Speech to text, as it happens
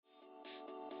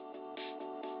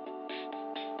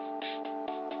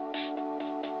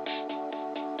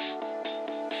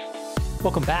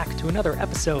Welcome back to another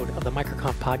episode of the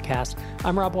MicroConf podcast.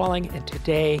 I'm Rob Walling, and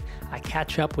today I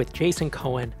catch up with Jason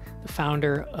Cohen, the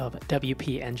founder of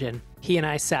WP Engine. He and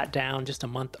I sat down just a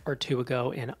month or two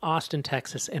ago in Austin,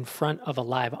 Texas, in front of a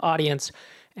live audience,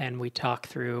 and we talked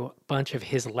through a bunch of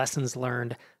his lessons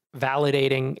learned,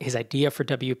 validating his idea for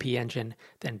WP Engine,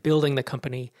 then building the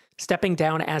company, stepping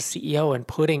down as CEO and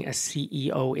putting a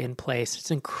CEO in place.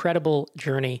 It's an incredible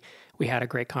journey. We had a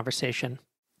great conversation.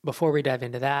 Before we dive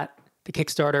into that, the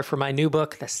Kickstarter for my new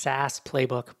book, The SaaS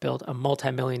Playbook, Build a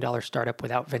Multi-Million-Dollar Startup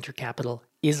Without Venture Capital,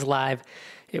 is live.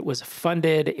 It was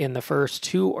funded in the first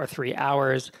 2 or 3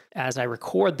 hours. As I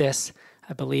record this,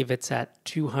 I believe it's at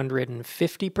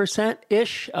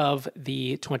 250%-ish of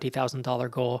the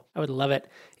 $20,000 goal. I would love it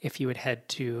if you would head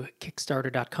to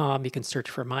Kickstarter.com. You can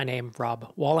search for my name,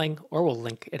 Rob Walling, or we'll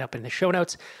link it up in the show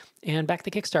notes. And back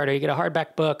to Kickstarter, you get a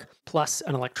hardback book plus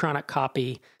an electronic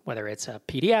copy, whether it's a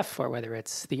PDF or whether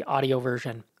it's the audio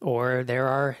version, or there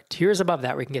are tiers above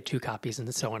that where you can get 2 copies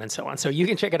and so on and so on. So you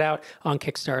can check it out on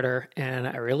Kickstarter, and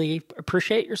I really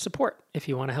appreciate your support if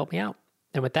you want to help me out.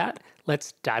 And with that,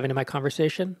 let's dive into my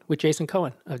conversation with Jason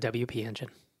Cohen of WP Engine.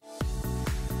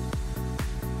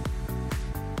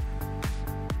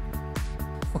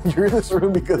 You're in this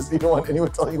room because you don't want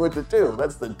anyone telling you what to do.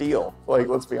 That's the deal. Like,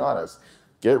 let's be honest.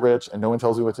 Get rich and no one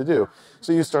tells you what to do.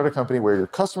 So you start a company where your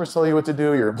customers tell you what to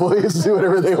do, your employees do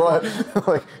whatever they want.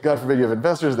 Like, God forbid you have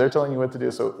investors, they're telling you what to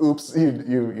do. So oops,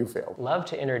 you failed. Love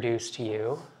to introduce to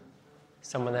you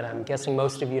someone that I'm guessing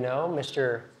most of you know,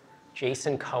 Mr.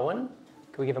 Jason Cohen.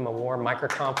 Can we give him a warm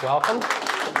MicroConf welcome?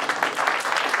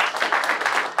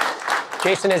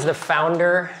 Jason is the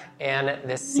founder and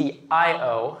the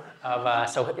CIO of,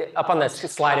 so up on the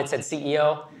slide it said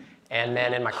CEO, and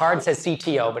then in my card it says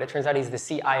CTO, but it turns out he's the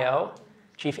CIO,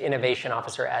 Chief Innovation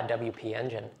Officer at WP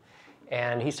Engine.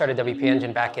 And he started WP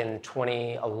Engine back in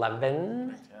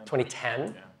 2010.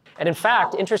 Yeah. And in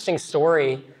fact, interesting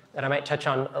story that I might touch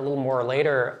on a little more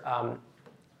later,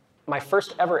 my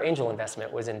first ever angel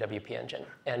investment was in WP Engine.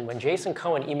 And when Jason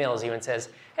Cohen emails you and says,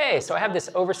 hey, so I have this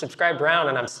oversubscribed round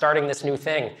and I'm starting this new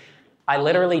thing, I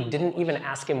literally didn't even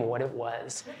ask him what it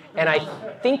was. And I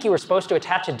think you were supposed to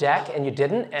attach a deck and you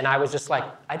didn't, and I was just like,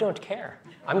 I don't care.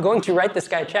 I'm going to write this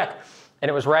guy a check. And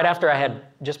it was right after I had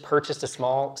just purchased a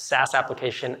small SaaS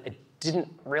application. I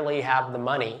didn't really have the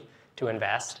money to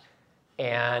invest.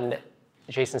 And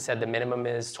Jason said the minimum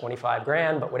is 25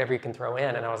 grand, but whatever you can throw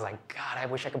in. And I was like, God, I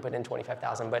wish I could put in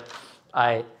 25,000. But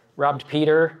I robbed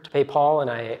Peter to pay Paul, and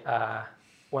I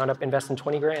wound up investing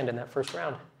 20 grand in that first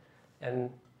round. And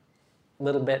a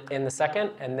little bit in the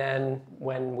second. And then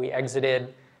when we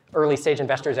exited, early stage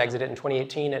investors exited in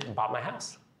 2018, it bought my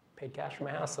house. Paid cash for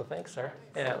my house, so thanks, sir.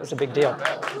 Yeah, it was a big deal.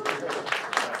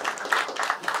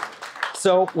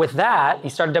 So with that,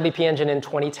 you started WP Engine in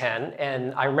 2010,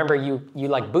 and I remember you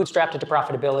like bootstrapped it to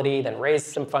profitability, then raised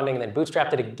some funding, and then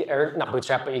bootstrapped it, or not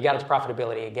bootstrapped, but you got it to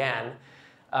profitability again.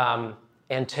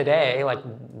 And today, like,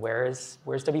 where's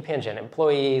WP Engine?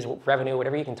 Employees, revenue,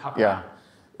 whatever you can talk about.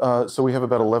 So we have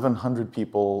about 1,100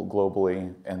 people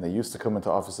globally, and they used to come into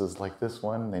offices like this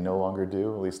one. They no longer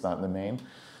do, at least not in the main.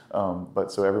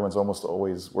 But so everyone's almost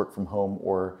always work from home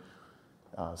or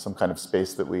some kind of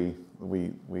space that we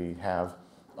have.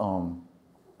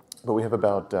 But we have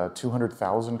about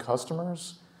 200,000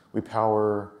 customers. We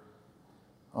power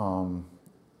about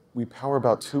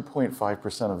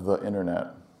 2.5% of the internet.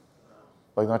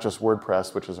 Like, not just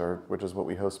WordPress, which is what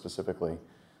we host specifically,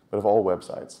 but of all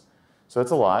websites. So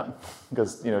that's a lot,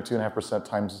 because 2.5%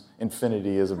 times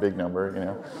infinity is a big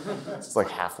number. It's like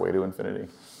halfway to infinity.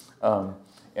 So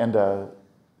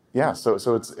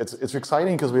it's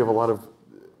exciting because we have a lot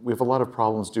of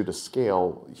problems due to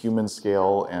scale, human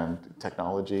scale and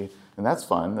technology, and that's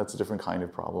fun. That's a different kind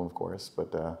of problem, of course,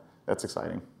 but that's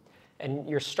exciting. And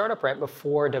your startup right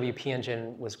before WP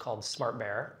Engine was called Smart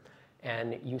Bear.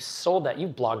 And you sold that, you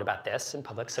blogged about this in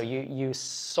public, so you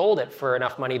sold it for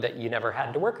enough money that you never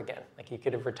had to work again. Like, you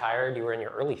could have retired, you were in your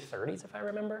early 30s, if I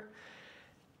remember.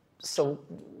 So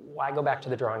why go back to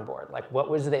the drawing board? Like,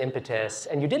 what was the impetus?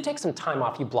 And you did take some time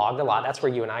off, you blogged a lot. That's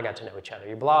where you and I got to know each other.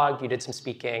 You blogged, you did some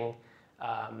speaking,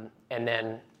 and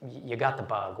then you got the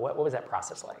bug. What was that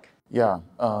process like? Yeah,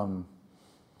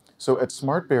 so at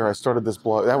Smart Bear, I started this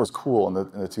blog. That was cool in the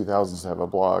 2000s to have a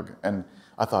blog. And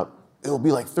I thought, it'll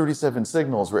be like 37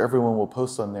 Signals where everyone will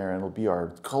post on there and it'll be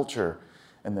our culture.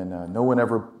 And then no one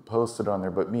ever posted on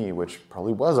there but me, which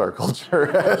probably was our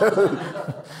culture.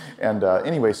 And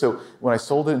anyway, so when I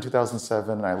sold it in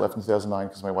 2007, and I left in 2009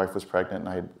 because my wife was pregnant, and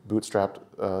I had bootstrapped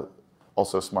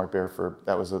also Smart Bear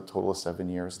that was a total of 7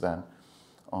 years then.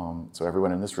 So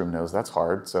everyone in this room knows that's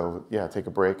hard. So yeah, take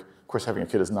a break. course, having a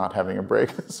kid is not having a break.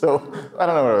 So I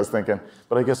don't know what I was thinking,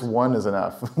 but I guess one is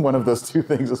enough. One of those two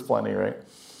things is plenty, right?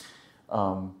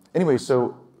 Anyway,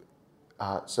 so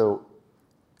I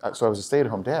was a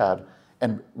stay-at-home dad,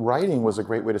 and writing was a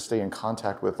great way to stay in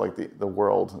contact with like the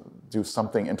world, do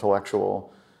something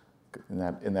intellectual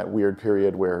in that weird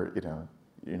period where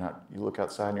you look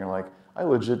outside and you're like, I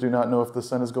legit do not know if the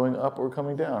sun is going up or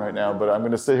coming down right now, but I'm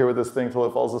going to sit here with this thing till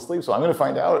it falls asleep, so I'm going to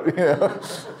find out.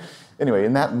 Anyway,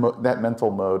 in that mental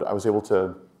mode, I was able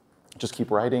to just keep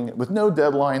writing with no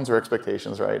deadlines or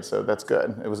expectations, right? So that's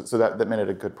good. That made it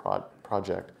a good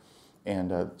project.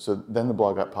 And so then the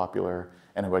blog got popular,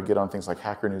 and I would get on things like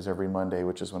Hacker News every Monday,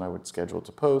 which is when I would schedule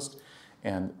to post.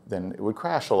 And then it would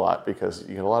crash a lot because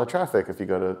you get a lot of traffic if you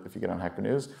get on Hacker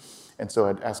News. And so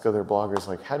I'd ask other bloggers,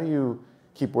 like, how do you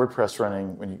keep WordPress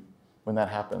running when that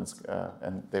happens?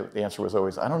 And the answer was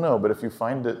always, I don't know, but if you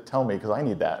find it, tell me, because I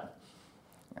need that.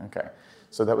 Okay,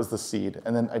 so that was the seed.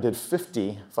 And then I did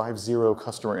 50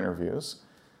 customer interviews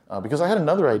because I had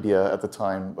another idea at the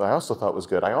time that I also thought was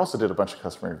good. I also did a bunch of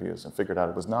customer interviews and figured out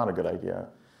it was not a good idea.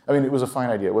 I mean, it was a fine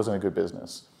idea. It wasn't a good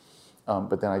business.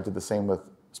 But then I did the same with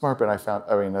SmartBit.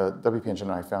 WP Engine,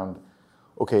 and I found,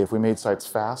 okay, if we made sites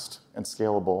fast and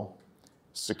scalable,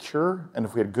 secure, and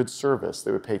if we had good service,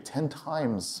 they would pay 10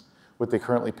 times what they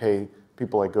currently pay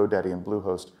people like GoDaddy and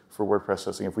Bluehost for WordPress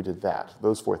hosting if we did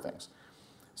those 4 things.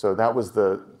 So that was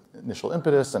the initial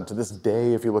impetus, and to this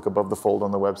day, if you look above the fold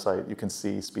on the website, you can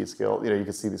see speed scale, you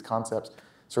can see these concepts.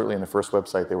 Certainly in the first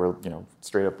website, they were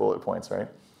straight up bullet points, right?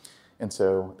 And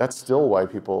so that's still why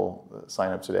people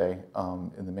sign up today.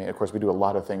 In the main, of course, we do a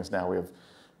lot of things now. We have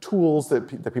tools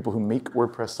that people who make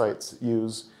WordPress sites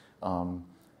use.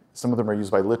 Some of them are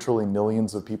used by literally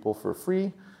millions of people for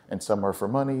free, and some are for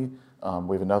money.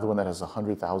 We have another one that has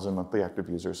 100,000 monthly active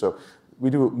users. So we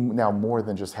do now more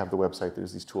than just have the website.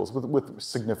 There's these tools with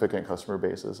significant customer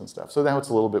bases and stuff. So now it's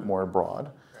a little bit more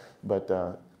broad, but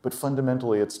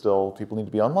fundamentally it's still people need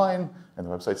to be online, and the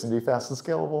websites need to be fast and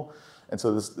scalable. And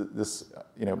so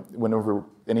whenever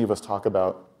any of us talk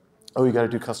about, oh, you got to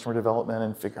do customer development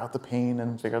and figure out the pain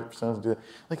and figure out the personas and do it,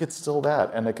 like it's still that,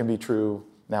 and it can be true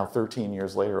now 13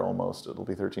 years later almost. It'll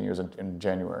be 13 years in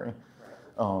January.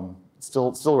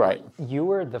 Still right. You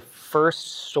were the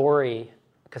first story,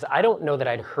 because I don't know that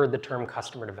I'd heard the term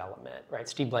customer development, right?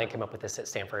 Steve Blank came up with this at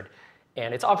Stanford,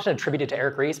 and it's often attributed to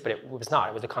Eric Ries, but it was not.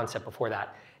 It was a concept before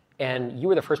that. And you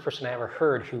were the first person I ever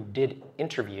heard who did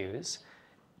interviews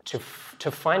to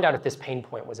find out if this pain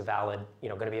point was going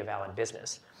to be a valid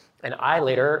business. And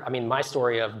my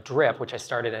story of Drip, which I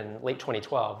started in late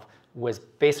 2012, was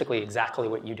basically exactly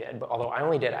what you did. But although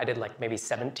I did like maybe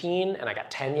 17, and I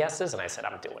got 10 yeses, and I said,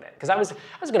 I'm doing it. Because I was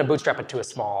going to bootstrap it to a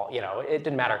small, it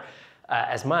didn't matter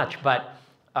as much. But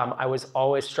I was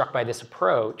always struck by this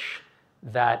approach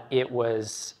that it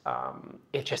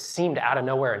just seemed out of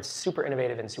nowhere and super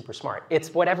innovative and super smart.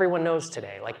 It's what everyone knows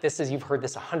today. Like you've heard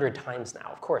this 100 times now.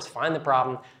 Of course, find the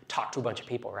problem, talk to a bunch of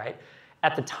people, right?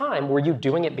 At the time, were you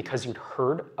doing it because you'd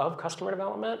heard of customer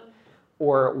development?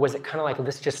 Or was it kind of like,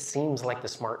 this just seems like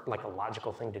a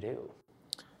logical thing to do?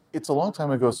 It's a long time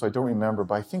ago, so I don't remember,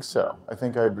 but I think so. I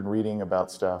think I've been reading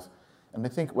about stuff. And I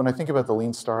think when I think about the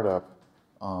lean startup,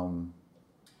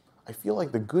 I feel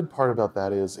like the good part about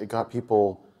that is it got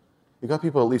people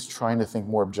at least trying to think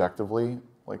more objectively.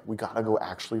 Like, we got to go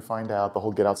actually find out, the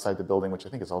whole get outside the building, which I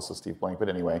think is also Steve Blank, but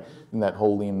anyway, in that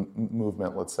whole lean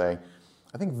movement, let's say.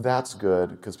 I think that's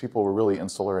good because people were really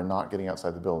insular and not getting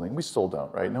outside the building. We still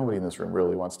don't, right? Nobody in this room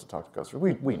really wants to talk to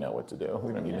customers. We know what to do.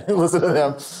 We don't need to listen to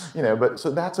them, But so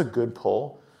that's a good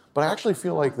pull. But I actually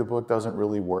feel like the book doesn't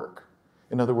really work.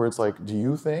 In other words, like, do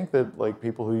you think that like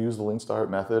people who use the lean startup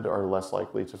method are less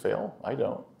likely to fail? I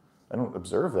don't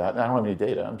observe that. And I don't have any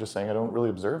data. I'm just saying I don't really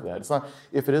observe that. It's not.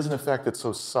 If it is an effect, it's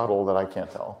so subtle that I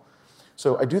can't tell.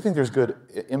 So I do think there's good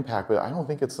impact, but I don't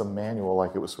think it's a manual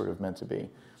like it was sort of meant to be.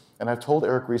 And I've told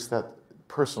Eric Ries that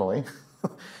personally.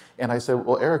 And I said,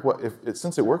 well, Eric,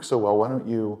 since it works so well, why don't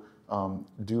you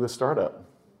do a startup?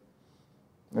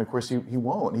 And of course, he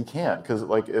won't. He can't, because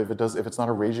like if it's not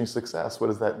a raging success, what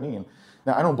does that mean?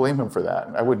 Now, I don't blame him for that.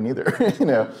 I wouldn't either.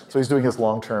 So he's doing his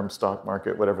long-term stock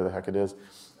market, whatever the heck it is,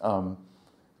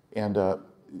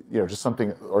 just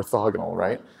something orthogonal,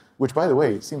 right? Which, by the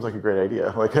way, seems like a great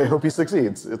idea. Like, I hope he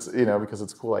succeeds. It's because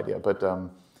it's a cool idea. But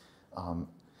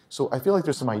so I feel like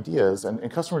there's some ideas,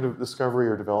 and customer discovery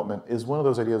or development is one of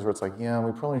those ideas where it's like, yeah,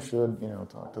 we probably should,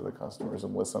 talk to the customers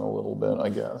and listen a little bit, I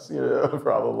guess,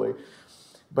 probably.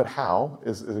 But how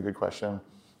is a good question.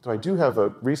 So I do have a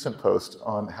recent post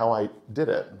on how I did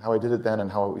it then,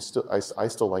 and how I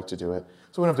still like to do it.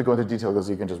 So we don't have to go into detail because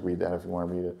you can just read that if you want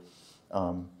to read it.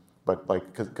 But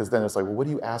like, because then it's like, well, what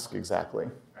do you ask exactly?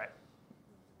 Right.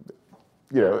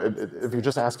 You know, if you're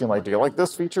just asking like, do you like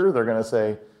this feature? They're going to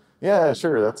say, yeah,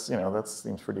 sure, that's, you know, that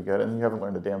seems pretty good, and you haven't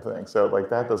learned a damn thing. So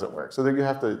like that doesn't work. So then you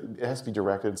have to, it has to be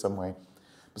directed in some way.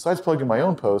 Besides plugging my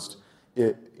own post,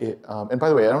 and by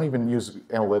the way, I don't even use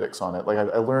analytics on it. Like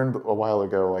I learned a while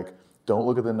ago, like don't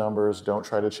look at the numbers, don't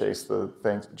try to chase the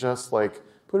things. Just like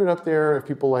put it up there. If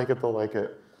people like it, they'll like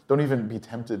it. Don't even be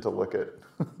tempted to look at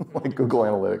like Google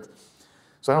Analytics.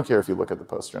 So I don't care if you look at the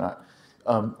post or not.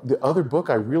 The other book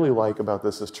I really like about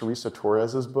this is Teresa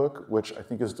Torres's book, which I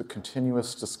think is The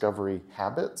Continuous Discovery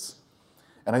Habits.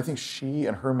 And I think she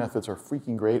and her methods are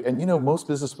freaking great. And you know, most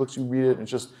business books, you read it and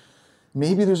it's just,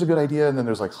 maybe there's a good idea and then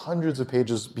there's like hundreds of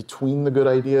pages between the good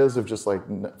ideas of just like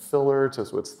filler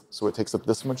so it takes up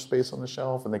this much space on the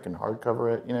shelf and they can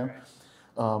hardcover it, you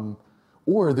know?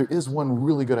 Or there is one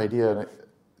really good idea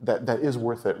that is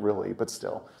worth it really, but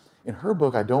still. In her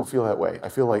book, I don't feel that way. I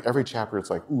feel like every chapter it's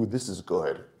like, ooh, this is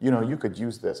good. You know, you could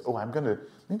use this. Oh, maybe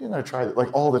I'm gonna try it, like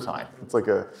all the time. It's like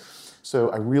so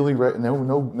I really,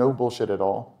 no bullshit at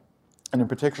all. And in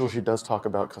particular, she does talk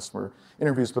about customer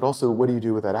interviews, but also what do you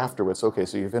do with that afterwards? Okay,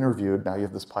 so you've interviewed, now you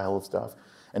have this pile of stuff.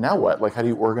 And now what? Like how do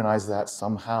you organize that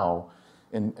somehow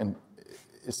in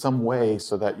some way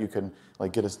so that you can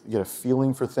like get a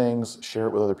feeling for things, share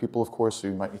it with other people, of course, who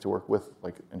you might need to work with,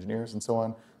 like engineers and so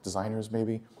on, designers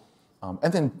maybe.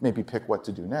 And then maybe pick what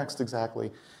to do next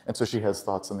exactly. And so she has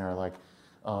thoughts in there like,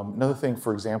 another thing,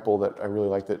 for example, that I really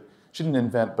like that she didn't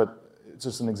invent, but it's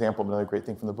just an example of another great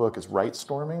thing from the book is right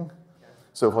storming.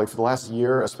 So like for the last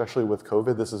year, especially with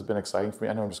COVID, this has been exciting for me.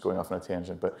 I know I'm just going off on a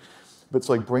tangent, but it's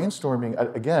like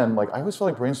brainstorming, again, like I always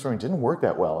felt like brainstorming didn't work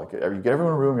that well. Like you get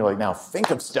everyone in a room, you're like, now think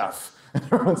of stuff. And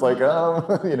everyone's like,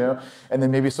 you know, and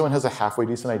then maybe someone has a halfway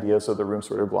decent idea, so the room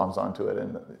sort of gloms onto it.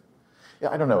 And yeah,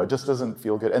 I don't know, it just doesn't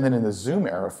feel good. And then in the Zoom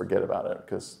era, forget about it,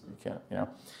 because you can't, you know.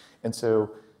 And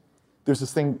so there's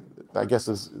this thing, I guess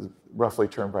is roughly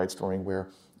termed brainstorming, where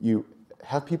you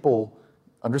have people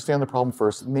understand the problem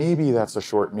first. Maybe that's a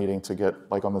short meeting to get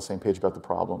like on the same page about the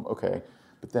problem, okay.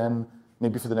 But then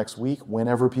maybe for the next week,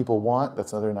 whenever people want,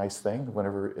 that's another nice thing,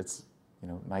 whenever it's, you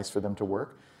know, nice for them to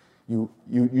work, you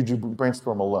do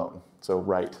brainstorm alone, so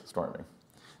right storming.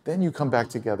 Then you come back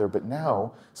together, but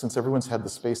now, since everyone's had the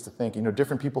space to think, you know,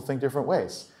 different people think different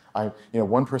ways. You know,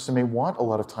 one person may want a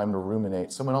lot of time to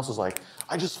ruminate. Someone else is like,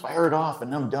 I just fire it off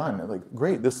and I'm done. And like,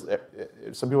 great,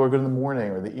 some people are good in the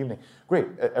morning or the evening. Great,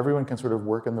 everyone can sort of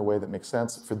work in the way that makes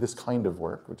sense for this kind of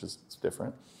work, which is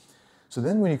different. So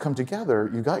then when you come together,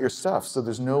 you got your stuff, so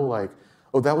there's no like,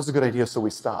 oh, that was a good idea, so we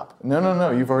stop. No,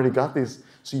 you've already got these.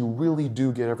 So you really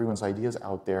do get everyone's ideas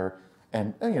out there.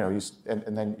 And you know,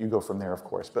 and then you go from there, of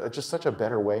course. But it's just such a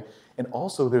better way. And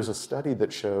also, there's a study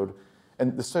that showed,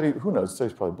 and the study, who knows? The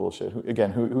study's probably bullshit.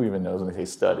 Who even knows when they say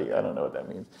study? I don't know what that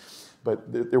means.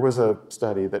 But there was a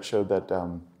study that showed that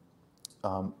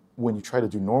when you try to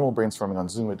do normal brainstorming on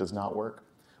Zoom, it does not work.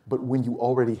 But when you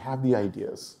already have the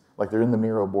ideas, like they're in the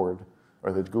Miro board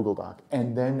or the Google Doc,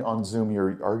 and then on Zoom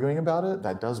you're arguing about it,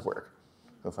 that does work.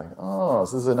 So it's like, oh,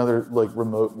 so this is another like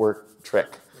remote work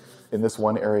trick. In this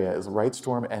one area is right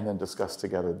storm and then discuss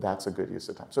together. That's a good use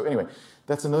of time. So anyway,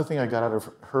 that's another thing I got out of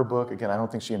her book. Again, I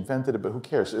don't think she invented it, but who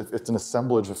cares? If it's an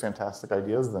assemblage of fantastic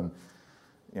ideas, then,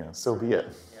 you know, so be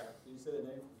it. Yeah. Can you say the name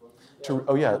of the book?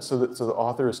 Oh yeah, so the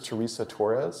author is Teresa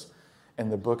Torres,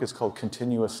 and the book is called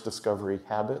Continuous Discovery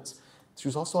Habits. She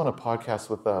was also on a podcast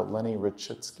with Lenny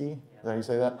Richitsky. Is that how you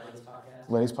say that?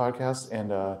 Lenny's podcast.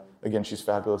 And again, she's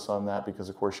fabulous on that because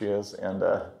of course she is. And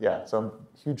yeah, so I'm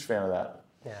a huge fan of that.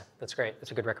 Yeah, that's great. That's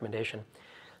a good recommendation.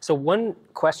 So one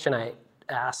question I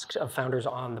asked of founders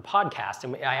on the podcast,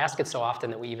 and I ask it so often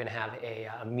that we even have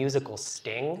a musical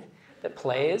sting that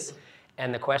plays,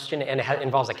 and the question, and it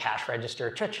involves a cash register,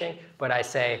 cha-ching, but I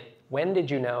say, when did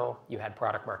you know you had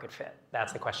product market fit?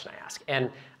 That's the question I ask.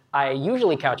 And I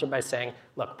usually couch it by saying,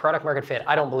 look, product market fit,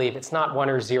 I don't believe it's not 1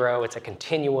 or 0, it's a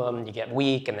continuum. You get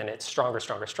weak, and then it's stronger,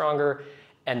 stronger, stronger.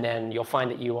 And then you'll find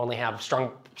that you only have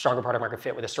stronger product market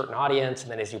fit with a certain audience,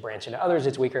 and then as you branch into others,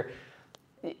 it's weaker.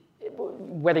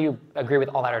 Whether you agree with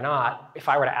all that or not, if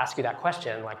I were to ask you that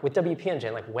question, like with WP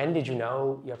Engine, like when did you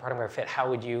know you had product market fit? How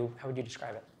would you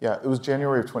describe it? Yeah, it was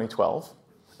January of 2012,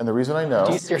 and the reason I know.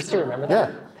 Do you seriously remember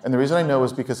that? Yeah, and the reason I know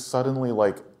is because suddenly,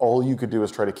 like, all you could do is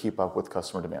try to keep up with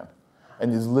customer demand,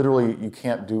 and it's literally you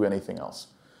can't do anything else.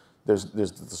 There's the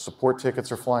support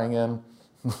tickets are flying in.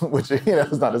 Which, you know,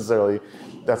 is not necessarily,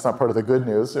 that's not part of the good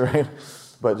news, right?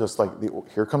 But just like,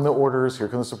 here come the orders, here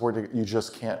come the support, you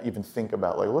just can't even think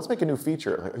about, like, let's make a new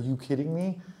feature. Like, are you kidding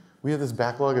me? We have this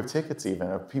backlog of tickets even,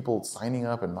 of people signing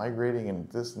up and migrating and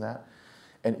this and that.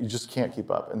 and you just can't keep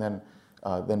up. And then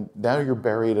now you're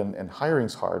buried, and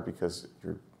hiring's hard because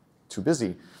you're too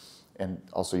busy. And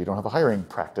also, you don't have a hiring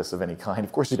practice of any kind.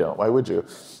 Of course you don't. Why would you?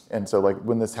 And so, like,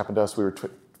 when this happened to us, we were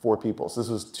 4 people. So this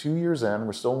was 2 years in.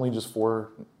 We're still only just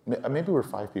 4. Maybe we're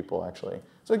 5 people, actually.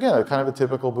 So again, kind of a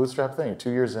typical bootstrap thing.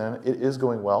 2 years in, it is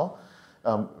going well.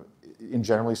 In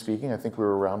generally speaking, I think we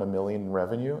were around $1 million in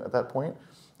revenue at that point,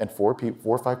 and 4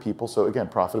 or 5 people. So again,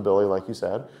 profitability, like you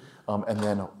said. And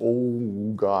then,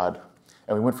 oh God,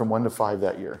 and we went from 1 to 5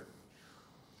 that year.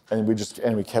 And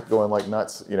we kept going like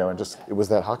nuts, you know, and just, it was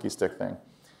that hockey stick thing.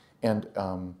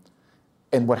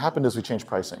 And what happened is we changed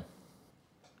pricing.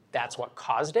 That's what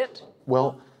caused it?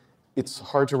 Well, it's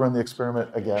hard to run the experiment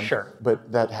again, sure, but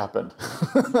that happened.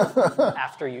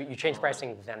 After you changed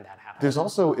pricing, then that happened. There's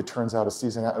also, it turns out, a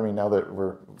seasonality. I mean, now that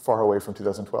we're far away from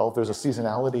 2012, there's a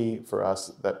seasonality for us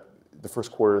that the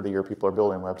first quarter of the year people are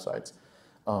building websites.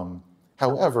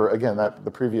 However, again,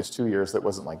 the previous 2 years, that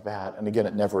wasn't like that. And again,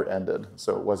 it never ended.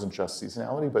 So it wasn't just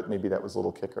seasonality, but maybe that was a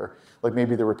little kicker. Like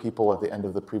maybe there were people at the end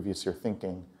of the previous year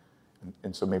thinking,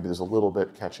 and so maybe there's a little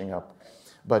bit catching up.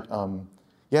 But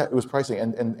yeah, it was pricing.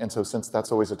 And so since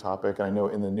that's always a topic, and I know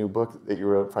in the new book that you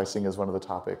wrote, pricing is one of the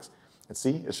topics. And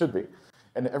see, it should be.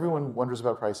 And everyone wonders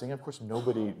about pricing. Of course,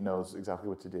 nobody knows exactly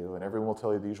what to do. And everyone will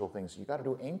tell you the usual things. You got to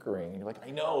do anchoring. And you're like, I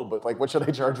know, but like, what should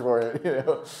I charge for it? You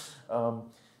know?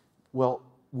 Well,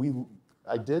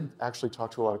 I did actually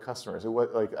talk to a lot of customers. It was,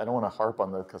 like, I don't want to harp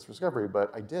on the customer discovery, but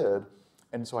I did.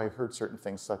 And so I heard certain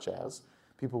things such as,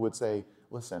 people would say,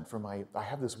 listen, I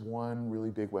have this one really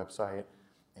big website,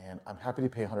 and I'm happy to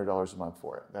pay $100 a month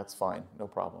for it. That's fine, no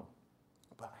problem.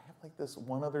 But I have like this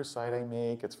one other site I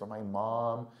make. It's for my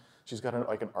mom. She's got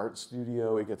like an art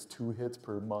studio. It gets 2 hits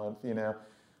per month, you know.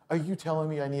 Are you telling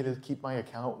me I need to keep my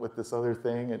account with this other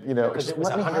thing? And, you know, because it was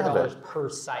 $100 per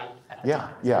site at the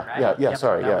time. Yeah, Yep,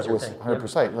 sorry, yeah, it was thing. 100 per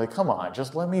site. Like, come on,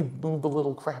 just let me move the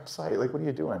little crap site. Like, what are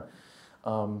you doing?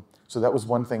 So that was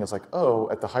one thing. It's like,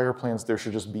 oh, at the higher plans, there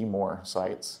should just be more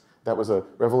sites. That was a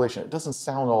revelation. It doesn't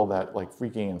sound all that like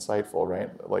freaking insightful, right?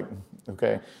 Like,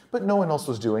 okay, but no one else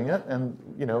was doing it, and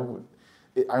you know,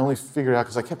 I only figured out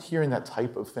because I kept hearing that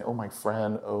type of thing. Oh, my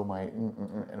friend. Oh, my,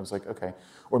 and it was like, okay.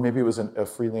 Or maybe it was a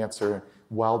freelancer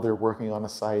while they're working on a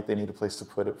site, they need a place to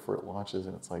put it before it launches,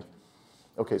 and it's like,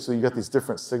 okay. So you got these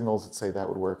different signals that say that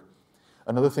would work.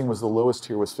 Another thing was the lowest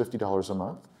tier was $50 a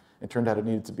month. It turned out it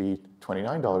needed to be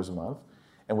 $29 a month.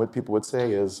 And what people would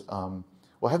say is, well,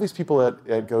 I have these people at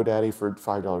GoDaddy for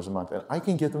 $5 a month, and I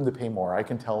can get them to pay more. I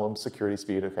can tell them security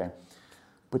speed, okay.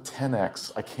 But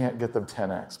 10x, I can't get them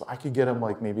 10x. But I could get them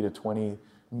like maybe to 20,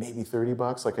 maybe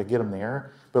 $30. Like I get them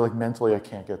there, but like mentally I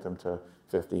can't get them to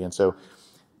 50. And so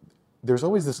there's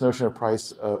always this notion of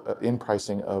price in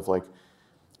pricing of like,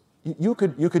 you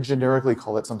could generically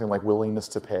call it something like willingness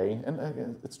to pay,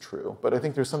 and it's true. But I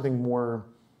think there's something more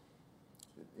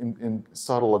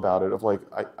subtle about it of like,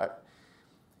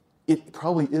 it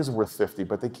probably is worth 50,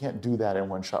 but they can't do that in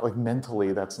one shot. Like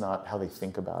mentally, that's not how they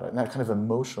think about it. And that kind of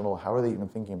emotional, how are they even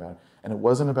thinking about it? And it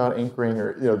wasn't about anchoring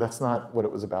or, you know, that's not what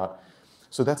it was about.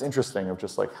 So that's interesting of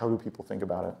just like, how do people think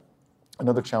about it?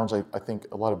 Another challenge I think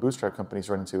a lot of bootstrap companies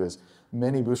run into is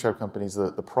many bootstrap companies,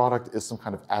 the product is some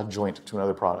kind of adjoint to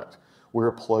another product. We're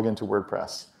a plug-in to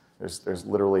WordPress. There's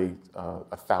literally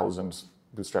 1,000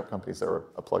 bootstrap companies that are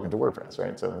a plug-in to WordPress,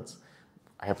 right? So it's,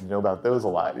 I happen to know about those a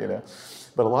lot, you know.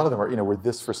 But a lot of them are, you know, we're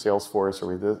this for Salesforce, or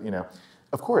we're this, you know.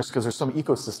 Of course, because there's some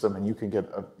ecosystem and you can get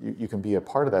you can be a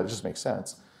part of that. It just makes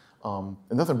sense. And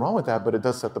nothing wrong with that, but it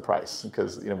does set the price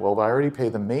because, you know, well, I already pay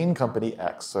the main company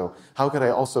X, so how could I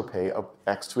also pay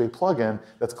X to a plugin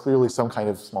that's clearly some kind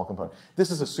of small component? This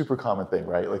is a super common thing,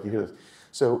 right? Like you hear this.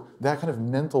 So that kind of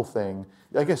mental thing,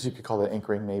 I guess you could call that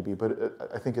anchoring maybe, but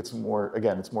I think it's more,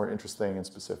 again, it's more interesting and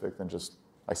specific than just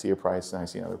I see a price and I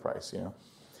see another price, you know.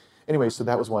 Anyway, so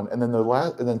that was one. And then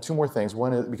and then 2 more things.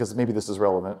 One is, because maybe this is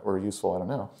relevant or useful, I don't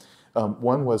know.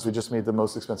 One was we just made the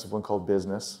most expensive one called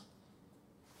Business.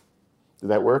 Did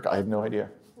that work? I have no idea.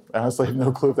 I honestly have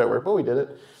no clue if that worked, but we did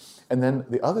it. And then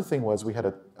the other thing was we had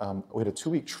a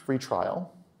 2-week free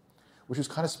trial, which was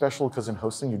kind of special because in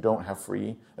hosting you don't have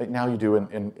free. Like now you do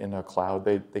in a cloud,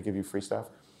 they give you free stuff.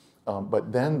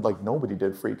 But then like nobody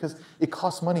did free because it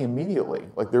costs money immediately.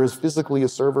 Like there is physically a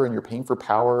server and you're paying for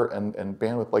power and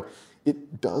bandwidth. Like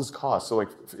it does cost. So like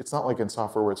it's not like in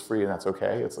software where it's free and that's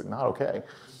okay. It's like not okay.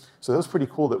 So that was pretty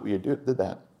cool that we did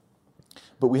that.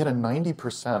 But we had a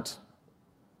 90%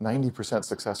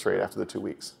 success rate after the 2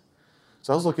 weeks.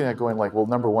 So I was looking at going like, well,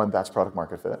 number one, that's product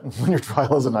market fit. When your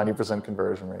trial is a 90%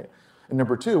 conversion rate. And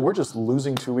number 2, we're just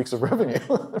losing 2 weeks of revenue,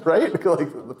 right? Like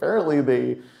apparently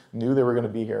they knew they were going to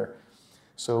be here.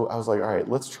 So I was like, all right,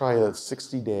 let's try a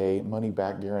 60-day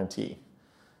money-back guarantee.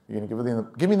 You're going to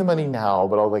give me the money now,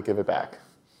 but I'll like give it back.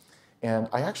 And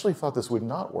I actually thought this would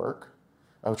not work.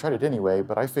 I tried it anyway,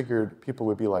 but I figured people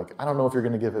would be like, I don't know if you're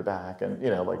going to give it back, and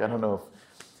like I don't know if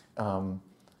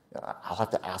I'll have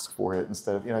to ask for it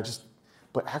instead of just.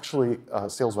 But actually,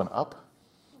 sales went up,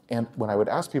 and when I would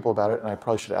ask people about it, and I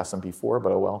probably should have asked them before,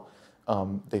 but oh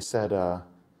well, they said,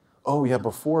 oh yeah,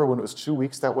 before when it was 2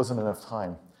 weeks, that wasn't enough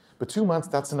time, but 2 months,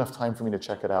 that's enough time for me to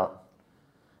check it out.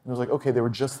 And it was like, okay, they were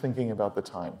just thinking about the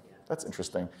time. That's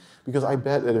interesting, because I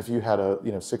bet that if you had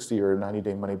a 60 or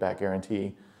 90-day money-back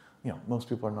guarantee, most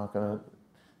people are not going to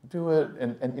do it.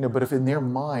 And but if in their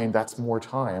mind that's more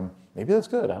time, maybe that's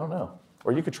good. I don't know.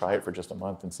 Or you could try it for just a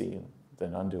month and see, and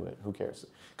then undo it. Who cares?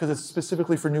 Because it's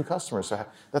specifically for new customers. So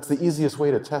that's the easiest way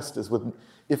to test is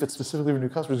if it's specifically for new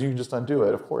customers, you can just undo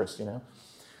it, of course. So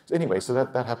anyway, so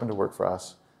that happened to work for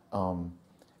us,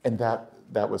 and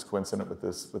that was coincident with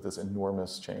this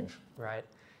enormous change. Right.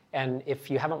 And if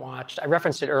you haven't watched, I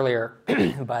referenced it earlier,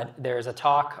 but there's a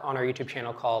talk on our YouTube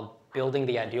channel called Building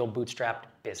the Ideal Bootstrapped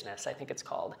Business, I think it's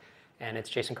called. And it's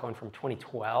Jason Cohen from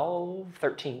 2012,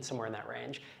 13, somewhere in that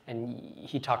range. And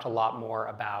he talked a lot more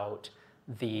about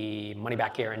the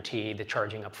money-back guarantee, the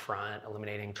charging up front,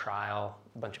 eliminating trial,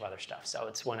 a bunch of other stuff. So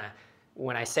it's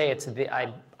when I say it's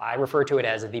I refer to it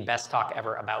as the best talk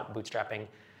ever about bootstrapping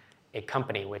a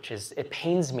company, which is, it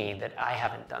pains me that I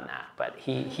haven't done that, but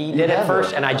he did it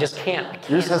first, and I just can't.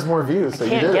 Yours has more views, so you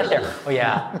did it. I can't get there. Oh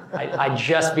yeah, I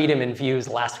just beat him in views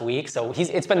last week, so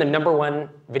it's been the #1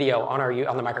 video on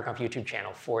on the MicroConf YouTube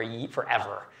channel for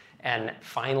forever, and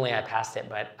finally I passed it,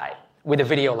 but with a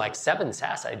video like 7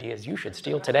 SaaS ideas you should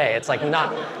steal today, it's like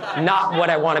not what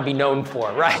I want to be known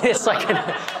for, right? It's like,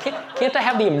 can't I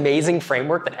have the amazing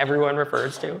framework that everyone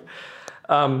refers to?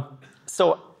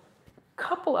 So.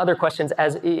 Couple other questions.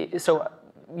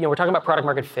 We're talking about product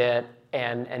market fit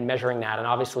and measuring that, and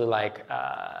obviously like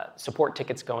support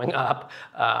tickets going up,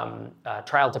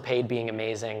 trial to paid being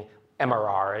amazing,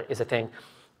 MRR is a thing.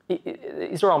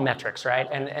 These are all metrics, right?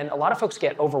 And a lot of folks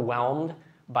get overwhelmed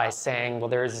by saying,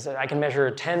 well, I can measure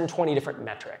 10, 20 different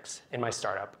metrics in my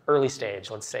startup. Early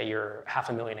stage, let's say you're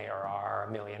 $500,000 ARR,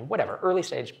 $1 million, whatever. Early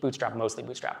stage, bootstrap, mostly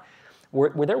bootstrap.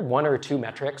 Were there 1 or 2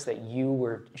 metrics that you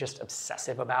were just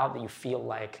obsessive about that you feel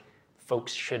like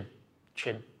folks should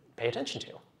pay attention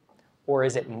to? Or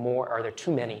is it more, are there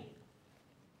too many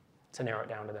to narrow it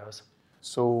down to those?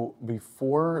 So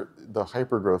before the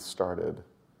hypergrowth started,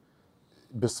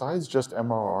 besides just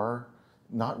MRR,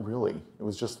 not really. It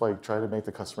was just like try to make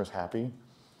the customers happy.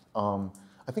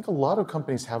 I think a lot of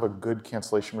companies have a good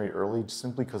cancellation rate early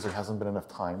simply because there hasn't been enough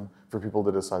time for people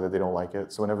to decide that they don't like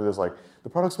it. So whenever there's like, the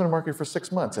product's been in market for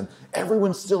 6 months and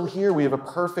everyone's still here, we have a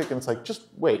perfect, and it's like, just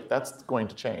wait, that's going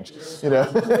to change,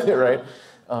 right?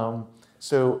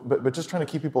 But just trying to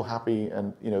keep people happy,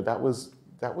 and that was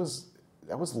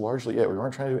largely it. We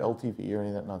weren't trying to do LTV or any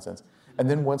of that nonsense. And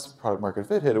then once product market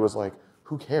fit hit, it was like,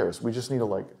 who cares? We just need to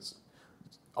like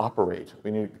operate.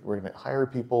 We're going to hire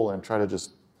people and try to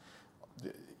just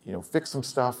fix some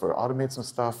stuff or automate some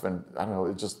stuff, and I don't know,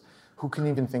 it just, who can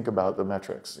even think about the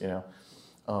metrics,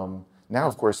 Now,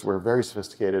 of course, we're very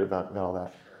sophisticated about all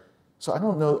that. So I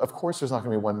don't know, of course there's not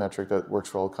gonna be one metric that works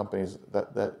for all companies,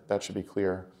 that should be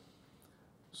clear.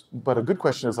 But a good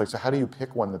question is like, so how do you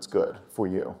pick one that's good for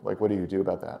you? Like, what do you do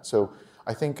about that? So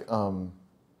I think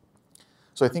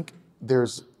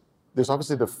there's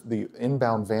obviously the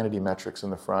inbound vanity metrics in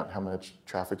the front, how much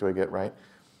traffic do I get, right?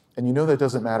 And that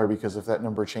doesn't matter, because if that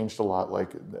number changed a lot,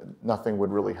 like nothing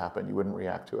would really happen. You wouldn't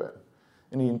react to it.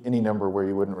 Any number where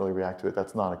you wouldn't really react to it,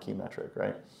 that's not a key metric,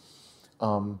 right?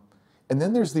 And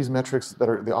then there's these metrics that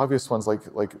are the obvious ones,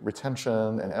 like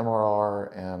retention and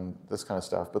MRR and this kind of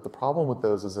stuff. But the problem with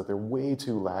those is that they're way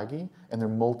too laggy and they're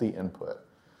multi-input.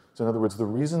 So in other words, the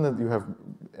reason that you have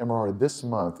MRR this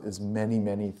month is many,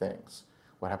 many things.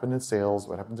 What happened in sales,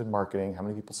 what happened in marketing, how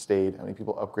many people stayed, how many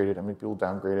people upgraded, how many people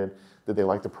downgraded, did they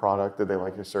like the product, did they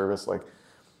like your service? Like,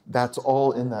 that's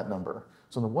all in that number.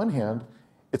 So on the one hand,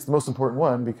 it's the most important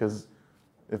one, because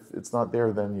if it's not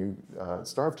there, then you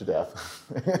starve to death.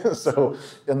 So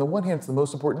on the one hand, it's the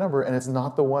most important number, and it's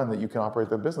not the one that you can operate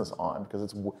the business on, because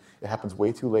it happens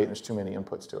way too late and there's too many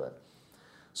inputs to it.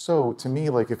 So to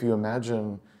me, like, if you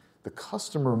imagine the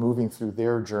customer moving through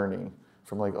their journey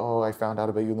from like, oh, I found out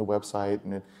about you on the website,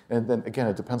 and then again,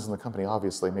 it depends on the company,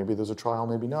 obviously. Maybe there's a trial,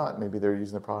 maybe not. Maybe they're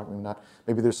using the product, maybe not.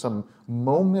 Maybe there's some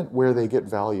moment where they get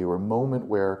value, or moment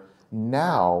where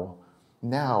now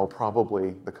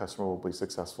probably the customer will be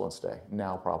successful and stay.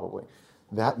 Now probably.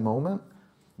 That moment,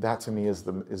 that to me is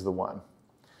the one.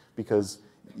 Because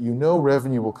you know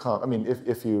revenue will come. I mean,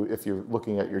 if you're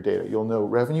looking at your data, you'll know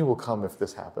revenue will come if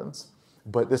this happens,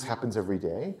 but this happens every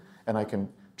day, and I can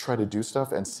try to do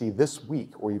stuff and see this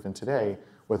week or even today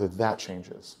whether that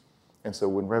changes. And so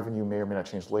when revenue may or may not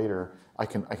change later, I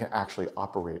can actually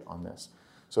operate on this.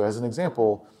 So as an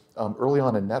example, early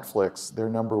on in Netflix, their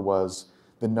number was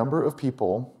the number of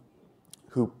people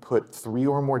who put 3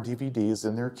 or more DVDs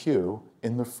in their queue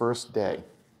in the first day.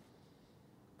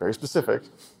 Very specific,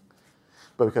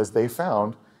 but because they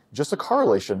found just a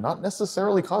correlation, not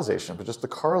necessarily causation, but just a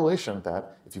correlation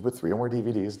that if you put 3 or more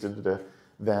DVDs,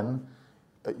 then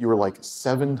you were like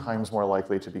 7 times more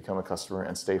likely to become a customer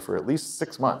and stay for at least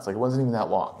 6 months. Like it wasn't even that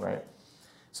long, right?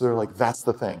 So they're like, that's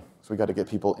the thing. So we got to get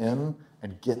people in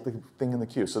and get the thing in the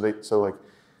queue. So like,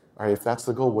 all right, if that's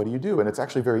the goal, what do you do? And it's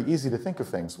actually very easy to think of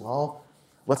things. Well,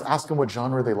 let's ask them what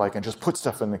genre they like and just put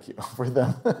stuff in the queue for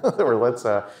them. Or let's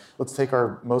take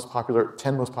our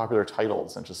 10 most popular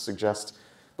titles and just suggest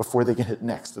before they can hit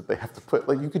next that they have to put,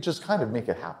 like you could just kind of make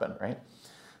it happen, right?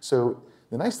 So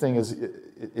the nice thing is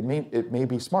it may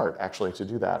be smart actually to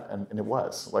do that, and it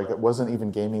was. Like it wasn't even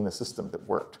gaming the system that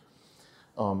worked.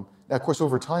 Now of course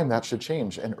over time that should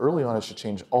change, and early on it should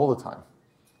change all the time.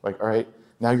 Like, all right,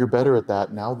 now you're better at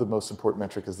that, now the most important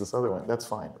metric is this other one. That's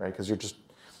fine, right? Because you're just,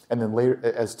 and then later,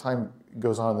 as time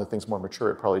goes on and the thing's more mature,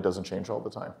 it probably doesn't change all the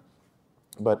time.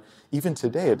 But even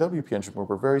today at WP Engine, where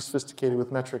we're very sophisticated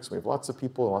with metrics, we have lots of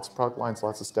people, lots of product lines,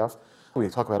 lots of stuff. We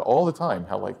talk about all the time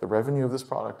how like the revenue of this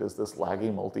product is this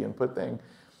laggy multi-input thing.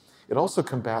 It also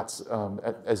combats,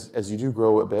 as you do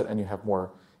grow a bit and you have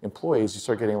more employees, you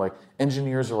start getting like,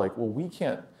 engineers are like, well, we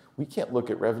can't look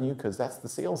at revenue because that's the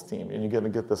sales team. And you're gonna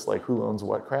get this like who owns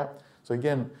what crap. So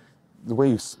again, the way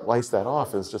you slice that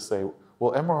off is just say,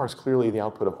 well, MRR is clearly the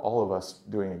output of all of us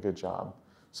doing a good job.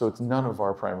 So it's none of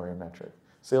our primary metric.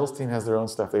 Sales team has their own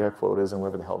stuff, they got quotas and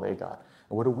whatever the hell they got.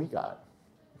 And what do we got?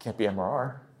 It can't be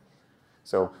MRR.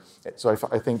 So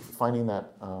I think finding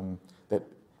that,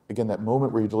 again, that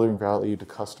moment where you're delivering value to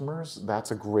customers,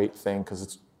 that's a great thing because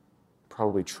it's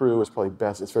probably true, it's probably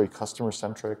best, it's very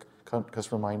customer-centric,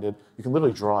 customer-minded. You can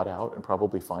literally draw it out and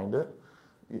probably find it,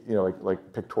 you know,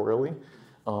 like pictorially.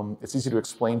 It's easy to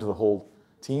explain to the whole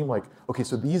team, like, okay,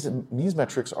 so these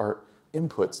metrics are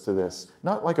inputs to this,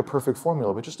 not like a perfect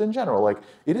formula, but just in general, like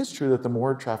it is true that the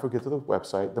more traffic gets to the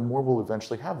website, the more we'll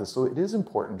eventually have this. So it is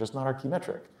important, just not our key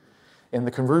metric. And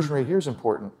the conversion rate here is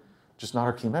important, just not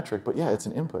our key metric, but yeah, it's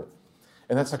an input.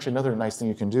 And that's actually another nice thing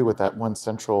you can do with that one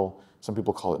central, some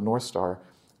people call it North Star,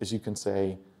 is you can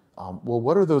say, well,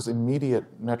 what are those immediate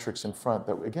metrics in front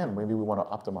that, again, maybe we want to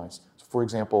optimize? So for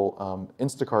example,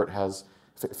 Instacart has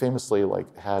famously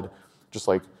like had just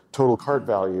like total cart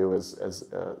value as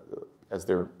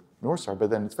their North Star, but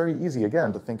then it's very easy,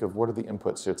 again, to think of what are the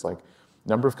inputs. So it's like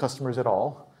number of customers at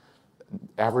all,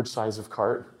 average size of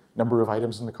cart, number of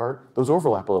items in the cart, those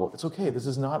overlap a little. It's okay, this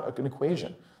is not an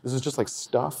equation. This is just like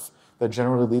stuff that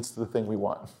generally leads to the thing we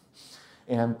want.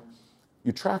 And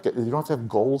you track it, you don't have to have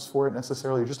goals for it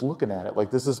necessarily, you're just looking at it.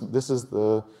 Like this is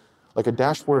the, like a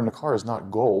dashboard in a car is not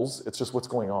goals, it's just what's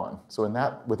going on. So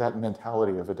with that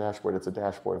mentality of a dashboard, it's a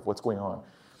dashboard of what's going on.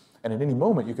 And at any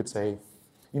moment you could say,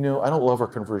 you know, I don't love our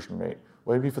conversion rate.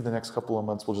 Maybe for the next couple of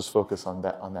months we'll just focus on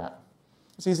that.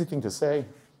 It's an easy thing to say.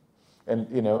 And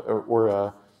you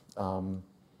know,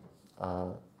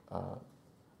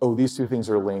 oh, these two things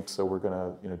are linked, so we're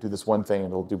gonna do this one thing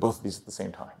and it'll do both of these at the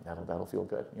same time. That'll feel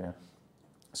good, you know.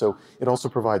 So it also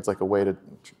provides like a way to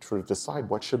sort of decide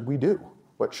what should we do?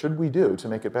 What should we do to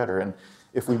make it better? And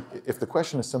if the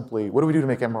question is simply, what do we do to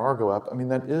make MRR go up? I mean,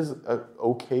 that is an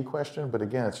okay question, but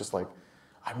again, it's just like,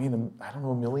 I mean, I don't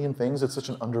know, a million things. It's such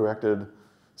an undirected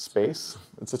space.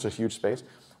 It's such a huge space.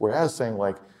 Whereas saying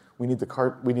like, we need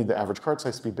the average cart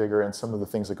size to be bigger, and some of the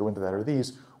things that go into that are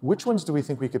these. Which ones do we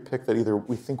think we could pick that either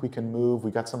we think we can move, we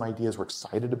got some ideas, we're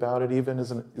excited about it even,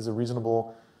 is a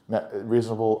reasonable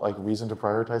like reason to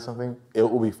prioritize something? It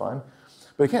will be fun.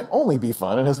 But it can't only be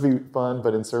fun, it has to be fun,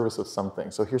 but in service of something.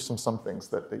 So here's some things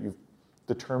that you've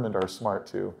determined are smart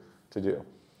to do.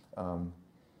 And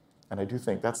I do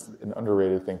think that's an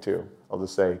underrated thing too. I'll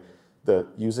just say that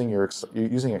using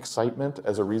excitement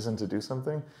as a reason to do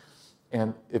something,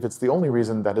 and if it's the only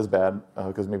reason, that is bad,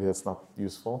 because maybe that's not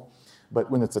useful. But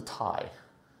when it's a tie,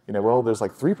 you know, well, there's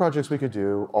like 3 projects we could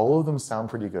do, all of them sound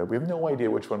pretty good. We have no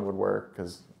idea which one would work,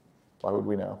 because why would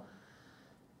we know?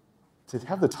 To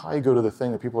have the tie go to the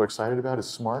thing that people are excited about is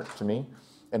smart to me.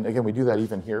 And again, we do that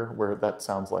even here, where that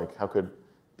sounds like, how could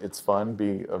it's fun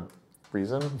be a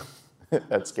reason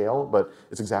at scale? But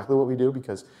it's exactly what we do,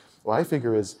 because what I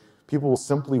figure is people will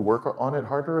simply work on it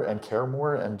harder and care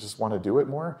more and just want to do it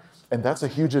more. And that's a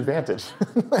huge advantage.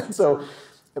 So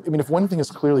I mean, if one thing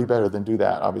is clearly better, then do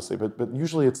that, obviously. But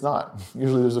usually it's not.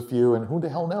 Usually there's a few, and who the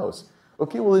hell knows?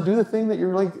 Okay, well, do the thing that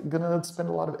you're like gonna spend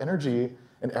a lot of energy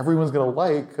and everyone's gonna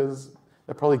like, because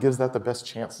that probably gives that the best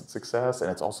chance at success,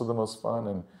 and it's also the most fun.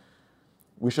 And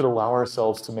we should allow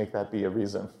ourselves to make that be a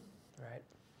reason. Right.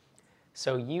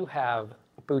 So you have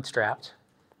bootstrapped,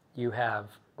 you have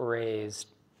raised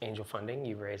angel funding,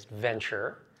 you've raised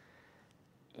venture,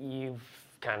 you've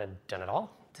kind of done it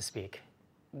all, to speak.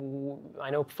 I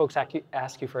know folks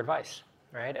ask you for advice,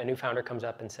 right? A new founder comes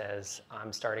up and says,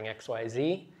 I'm starting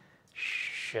XYZ.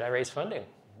 Should I raise funding?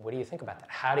 What do you think about that?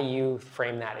 How do you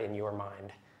frame that in your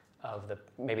mind of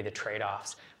maybe the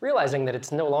trade-offs, realizing that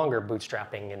it's no longer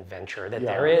bootstrapping and venture, that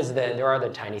there are the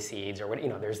tiny seeds, or what,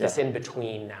 there's this in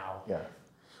between now. Yeah.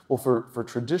 Well, for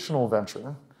traditional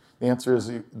venture,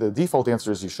 the default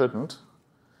answer is you shouldn't,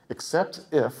 except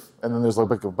if, and then there's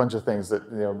like a bunch of things that,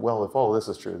 well, if all of this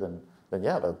is true, then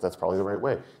yeah, that's probably the right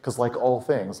way. Because like all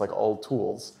things, like all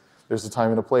tools, there's a time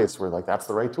and a place where like that's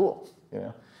the right tool.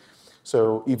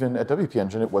 So even at WP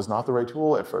Engine, it was not the right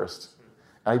tool at first.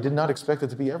 I did not expect it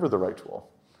to be ever the right tool.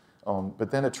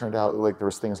 But then it turned out like there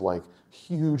was things like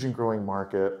huge and growing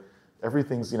market.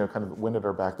 Everything's kind of wind at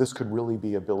our back. This could really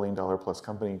be $1 billion plus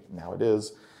company. Now it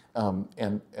is,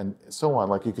 and so on.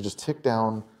 Like you could just tick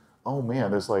down. Oh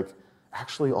man, there's like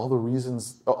actually all the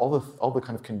reasons, all the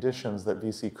kind of conditions that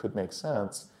VC could make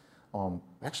sense.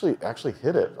 Actually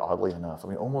hit it, oddly enough. I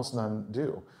mean, almost none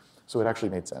do. So it actually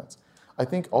made sense. I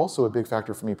think also a big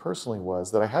factor for me personally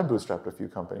was that I had bootstrapped a few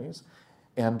companies,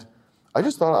 and I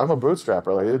just thought I'm a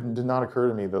bootstrapper. Like it did not occur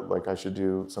to me that like I should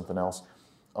do something else.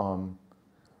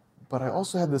 But I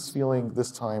also had this feeling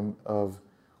this time of,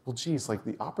 well, geez, like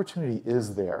the opportunity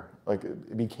is there. Like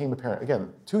it became apparent,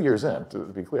 again, 2 years in, to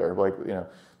be clear, like, but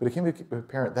it became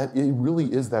apparent that it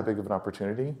really is that big of an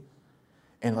opportunity.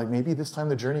 And like maybe this time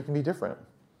the journey can be different.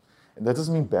 And that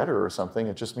doesn't mean better or something,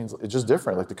 it just means it's just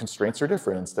different. Like the constraints are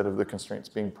different. Instead of the constraints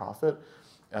being profit,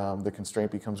 the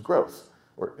constraint becomes growth,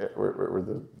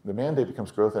 or the mandate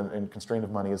becomes growth, and constraint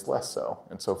of money is less so,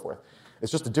 and so forth.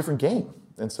 It's just a different game.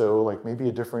 And so like maybe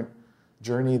a different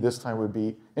journey this time would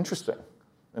be interesting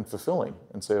and fulfilling.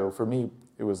 And so for me,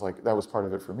 it was like, that was part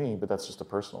of it for me, but that's just a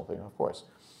personal thing, of course.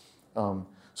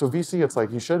 So VC, it's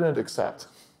like you shouldn't accept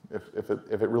if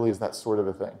it really is that sort of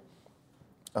a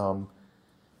thing.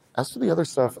 As for the other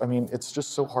stuff, I mean, it's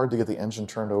just so hard to get the engine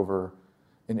turned over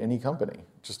in any company.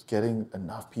 Just getting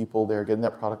enough people there, getting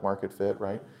that product market fit,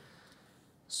 right?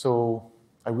 So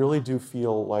I really do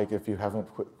feel like if you haven't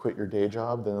quit your day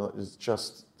job, then it's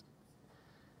just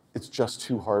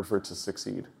too hard for it to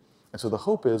succeed. And so the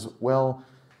hope is, well,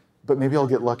 but maybe I'll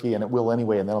get lucky and it will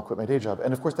anyway, and then I'll quit my day job.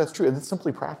 And of course that's true, and it's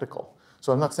simply practical.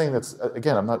 So I'm not saying that's,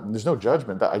 again, there's no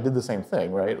judgment. I did the same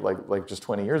thing, right? Like just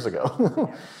 20 years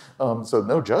ago. So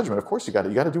no judgment. Of course you got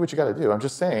to do what you got to do. I'm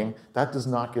just saying that does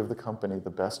not give the company the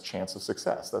best chance of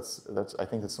success. I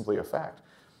think that's simply a fact.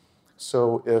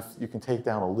 So if you can take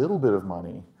down a little bit of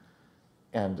money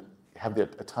and have a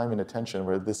time and attention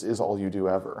where this is all you do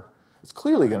ever, it's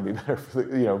clearly going to be better for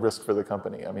the risk for the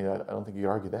company. I mean, I don't think you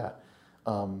argue that.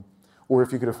 Or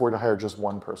if you could afford to hire just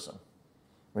one person.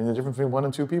 I mean, the difference between 1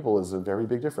 and 2 people is a very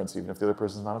big difference, even if the other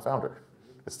person's not a founder.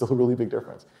 It's still a really big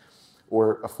difference.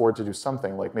 Or afford to do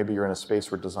something, like maybe you're in a space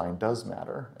where design does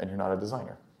matter and you're not a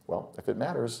designer. Well, if it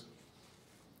matters,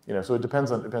 so it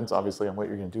depends obviously on what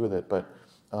you're going to do with it, but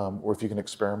or if you can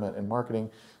experiment in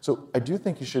marketing. So I do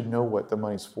think you should know what the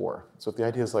money's for. So if the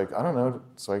idea is like, I don't know,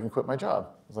 so I can quit my job,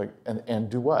 it's like, and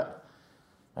do what?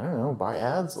 I don't know, buy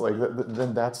ads? Like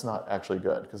then that's not actually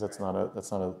good, because that's not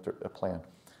a plan.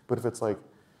 But if it's like,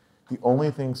 the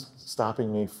only thing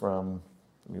stopping me from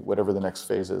whatever the next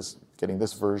phase is, getting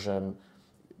this version,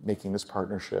 making this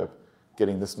partnership,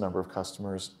 getting this number of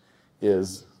customers,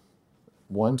 is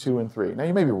 1, 2, and 3. Now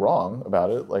you may be wrong about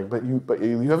it, but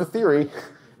you have a theory,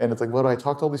 and it's like, well, I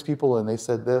talked to all these people and they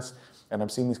said this, and I'm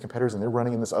seeing these competitors and they're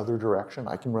running in this other direction.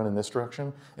 I can run in this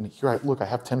direction, and here I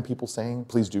have 10 people saying,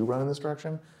 please do run in this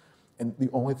direction, and the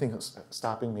only thing that's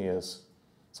stopping me is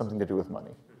something to do with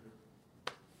money.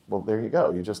 Well, there you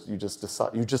go. You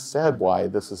just said why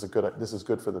this is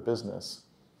good for the business.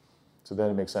 So then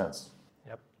it makes sense.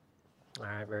 Yep. All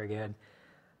right, very good.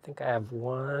 I think I have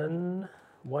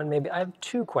maybe I have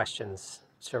 2 questions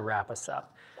to wrap us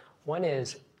up. One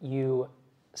is, you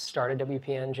started WP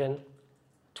Engine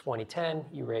 2010,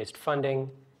 you raised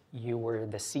funding, you were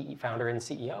the founder and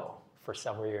CEO for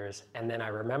several years. And then I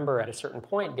remember at a certain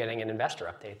point getting an investor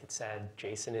update that said,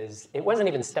 Jason it wasn't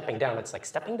even stepping down, it's like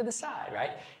stepping to the side,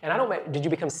 right? And did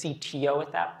you become CTO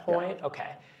at that point? Yeah.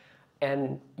 Okay.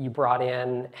 And you brought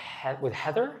in, with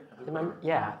Heather? Remember?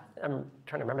 Yeah. I'm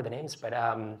trying to remember the names, but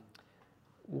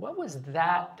what was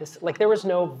that? Like there was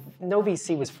no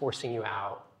VC was forcing you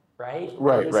out, right?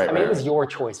 Right, right. I mean, it was your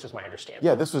choice, was my understanding.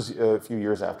 Yeah, this was a few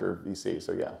years after VC,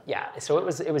 so yeah. Yeah, so it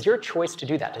was your choice to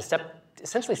do that, to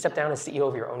essentially step down as CEO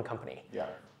of your own company. Yeah.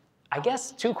 I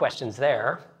guess 2 questions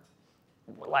there.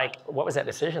 Like, what was that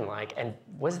decision like? And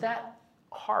was that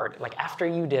hard? Like, after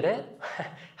you did it,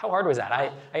 how hard was that?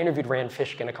 I interviewed Rand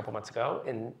Fishkin a couple months ago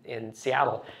in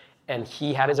Seattle, and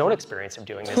he had his own experience of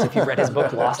doing this. If you've read his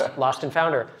book, Lost and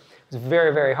Founder, it was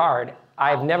very, very hard.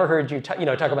 I've never heard you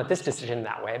talk about this decision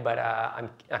that way, but I'm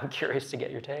curious to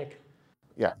get your take.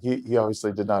 Yeah, he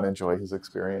obviously did not enjoy his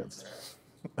experience,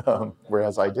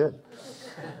 whereas I did,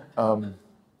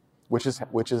 which is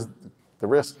the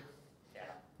risk. Yeah.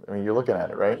 I mean, you're looking at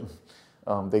it, right?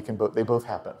 They both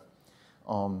happen.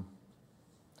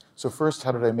 So first,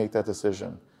 how did I make that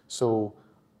decision? So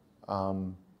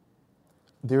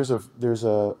there's a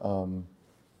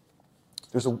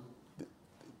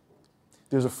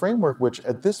framework which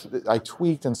at this I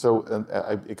tweaked, and so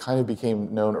it kind of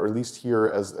became known, or at least here,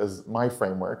 as my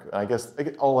framework. I guess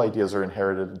all ideas are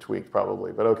inherited and tweaked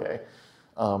probably, but okay.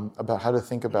 About how to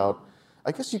think about,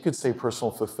 I guess you could say,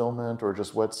 personal fulfillment, or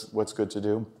just what's good to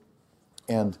do.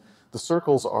 And the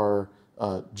circles are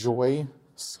joy,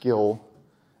 skill,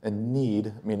 and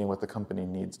need, meaning what the company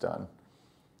needs done.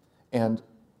 And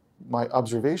my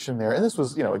observation there, and this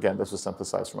was, again, this was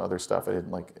synthesized from other stuff. I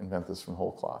didn't invent this from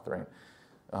whole cloth, right?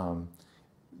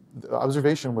 The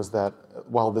observation was that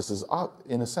while this is,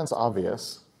 in a sense,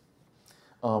 obvious,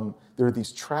 there are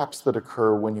these traps that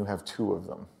occur when you have 2 of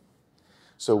them.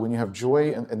 So when you have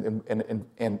joy,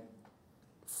 and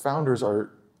founders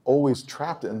are always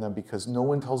trapped in them because no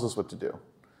one tells us what to do.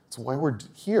 It's why we're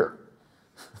here.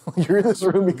 You're in this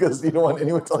room because you don't want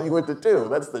anyone telling you what to do.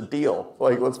 That's the deal.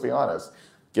 Let's be honest.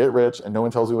 Get rich and no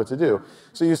one tells you what to do.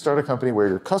 So you start a company where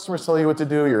your customers tell you what to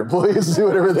do, your employees do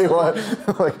whatever they want.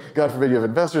 God forbid you have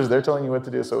investors, they're telling you what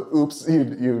to do. So oops,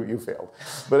 you failed.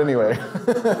 But anyway,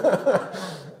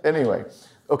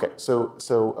 okay. So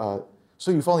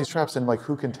you fall in these traps, and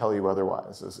who can tell you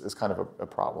otherwise is kind of a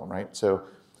problem, right? So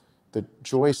the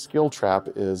joy skill trap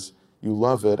is you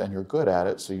love it and you're good at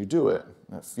it, so you do it.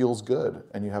 And it feels good,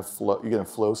 and you get in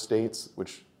flow states,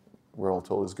 which we're all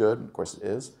told is good. Of course, it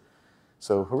is.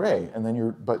 So hooray! And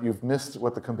then but you've missed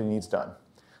what the company needs done.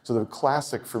 So the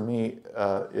classic for me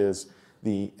is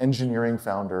the engineering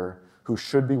founder who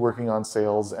should be working on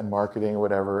sales and marketing or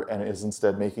whatever, and is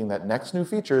instead making that next new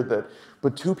feature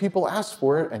but 2 people asked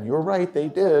for it, and you're right, they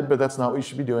did, but that's not what you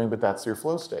should be doing, but that's your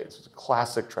flow state. It's a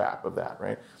classic trap of that,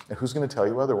 right? And who's going to tell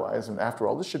you otherwise? And after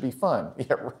all, this should be fun.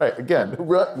 Yeah, right. Again,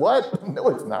 what? No,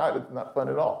 it's not. It's not fun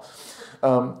at all.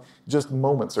 Just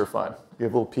moments are fun. You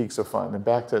have little peaks of fun, and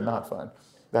back to not fun.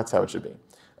 That's how it should be.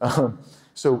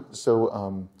 So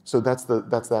that's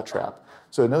that trap.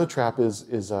 So another trap is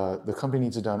the company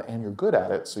needs it done, and you're good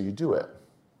at it, so you do it.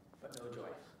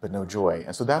 But no joy.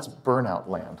 And so that's burnout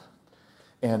land.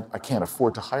 And I can't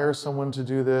afford to hire someone to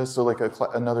do this. So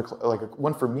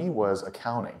one for me was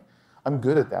accounting. I'm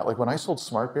good at that. When I sold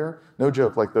SmartBear, no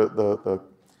joke. The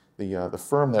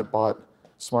firm that bought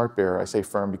SmartBear, I say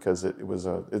firm because it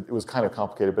was kind of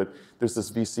complicated. But there's this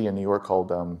VC in New York called,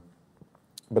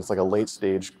 but it's like a late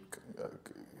stage,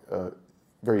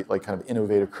 very kind of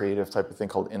innovative, creative type of thing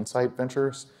called Insight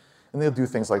Ventures. And they'll do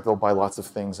things like they'll buy lots of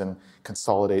things and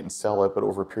consolidate and sell it, but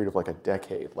over a period of a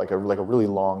decade, like a really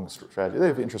long strategy. They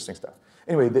have interesting stuff.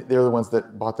 Anyway, they're the ones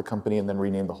that bought the company and then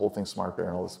renamed the whole thing SmartBear and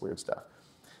all this weird stuff.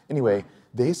 Anyway,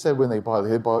 they said when they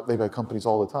buy companies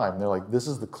all the time. And they're like, this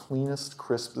is the cleanest,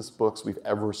 crispest books we've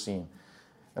ever seen.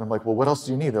 And I'm like, well, what else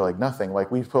do you need? They're like, nothing.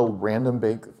 We pulled random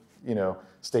bake,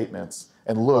 statements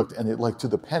and looked, and it to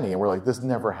the penny, and we're like, this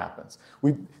never happens.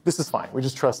 This is fine. We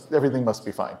just trust everything must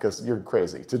be fine because you're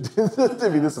crazy to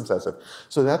be this obsessive.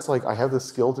 So that's I have the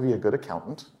skill to be a good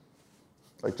accountant,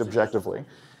 objectively,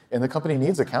 and the company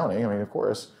needs accounting. I mean, of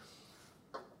course.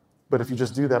 But if you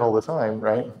just do that all the time,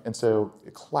 right? And so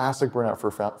classic burnout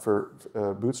for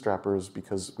bootstrappers,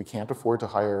 because we can't afford to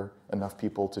hire enough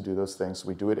people to do those things, so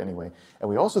we do it anyway. And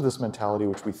we also have this mentality,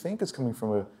 which we think is coming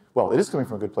from it is coming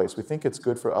from a good place. We think it's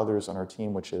good for others on our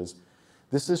team, which is,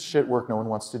 this is shit work no one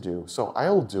wants to do, so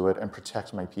I'll do it and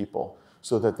protect my people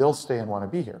so that they'll stay and want to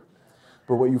be here.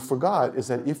 But what you forgot is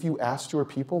that if you asked your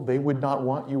people, they would not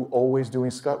want you always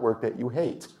doing scut work that you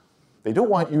hate. They don't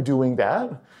want you doing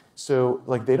that. So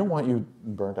they don't want you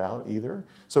burnt out either.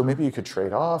 So maybe you could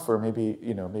trade off, or maybe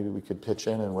we could pitch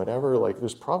in and whatever.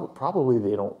 There's probably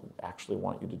they don't actually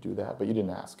want you to do that, but you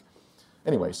didn't ask.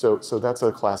 Anyway, so that's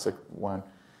a classic one.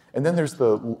 And then there's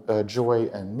the joy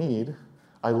and need.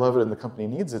 I love it and the company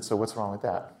needs it, so what's wrong with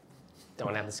that?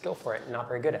 don't have the skill for it, not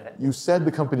very good at it. You said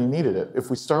the company needed it. If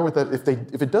we start with that,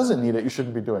 if it doesn't need it, you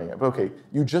shouldn't be doing it. But okay,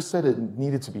 you just said it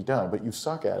needed to be done, but you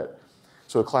suck at it.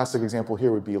 So a classic example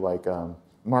here would be like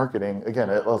marketing. Again,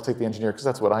 I'll take the engineer because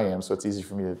that's what I am, so it's easy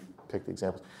for me to pick the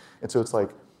examples. And so it's like,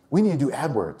 we need to do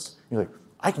AdWords. You're like,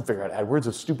 I can figure out AdWords.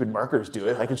 If stupid marketers do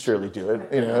it, I can surely do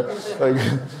it. You know,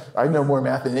 like I know more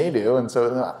math than they do. And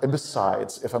so, and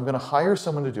besides, if I'm going to hire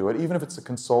someone to do it, even if it's a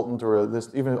consultant or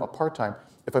even a part-time,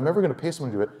 if I'm ever going to pay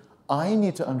someone to do it, I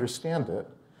need to understand it.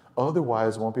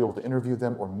 Otherwise, I won't be able to interview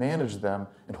them or manage them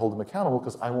and hold them accountable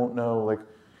because I won't know, like,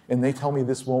 and they tell me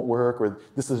this won't work or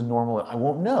this is normal, and I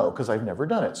won't know because I've never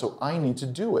done it. So I need to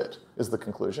do it, is the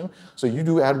conclusion. So you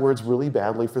do AdWords really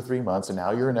badly for 3 months, and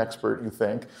now you're an expert, you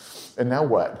think, and now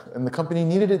what? And the company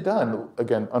needed it done,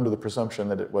 again, under the presumption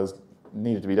that it was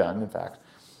needed to be done, in fact.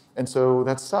 And so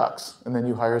that sucks. And then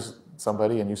you hire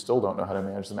somebody, and you still don't know how to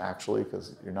manage them actually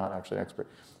because you're not actually an expert.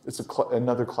 It's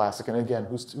another classic. And again,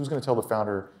 who's going to tell the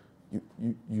founder,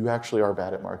 you actually are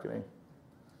bad at marketing?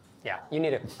 Yeah, you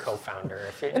need a co-founder.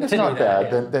 And it's not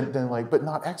bad, then like, but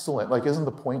not excellent. Like, isn't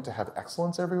the point to have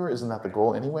excellence everywhere? Isn't that the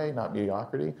goal anyway, not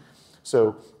mediocrity?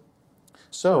 So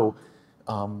first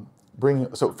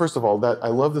of all, that I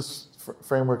love this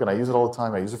framework and I use it all the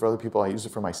time. I use it for other people. I use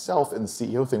it for myself in the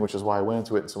CEO thing, which is why I went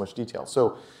into it in so much detail.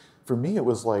 So for me, it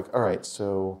was like, all right,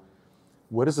 so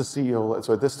what is a CEO?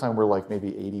 So at this time, we're like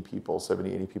maybe 80 people,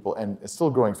 70, 80 people, and it's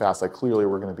still growing fast. Like clearly,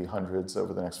 we're going to be hundreds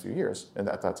over the next few years and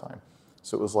at that time.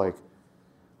 So it was like,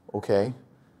 okay,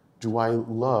 do I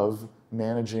love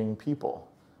managing people?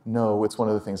 No, it's one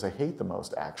of the things I hate the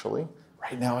most, actually.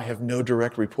 Right now, I have no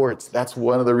direct reports. That's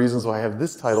one of the reasons why I have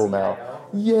this title now.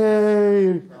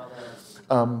 Yay!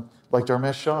 Like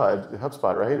Dharmesh Shah at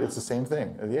HubSpot, right? It's the same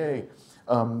thing. Yay!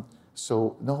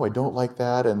 So no, I don't like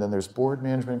that. And then there's board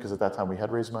management because at that time we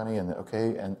had raised money. And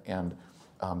okay, and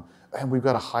we've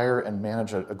got to hire and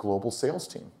manage a global sales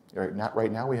team.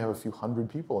 Right now we have a few hundred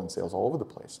people in sales all over the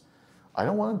place. I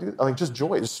don't want to do like just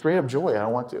joy, just straight up joy. I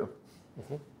don't want to.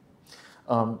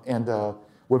 Mm-hmm.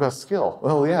 What about skill?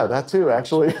 Well, yeah, that too,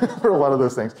 actually, for a lot of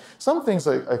those things. Some things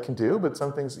I can do, but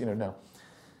some things, no.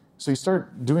 So you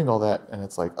start doing all that, and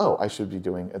it's like, oh, I should be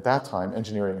doing, at that time,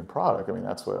 engineering and product. I mean,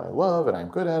 that's what I love, and I'm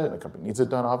good at it, and the company needs it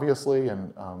done, obviously.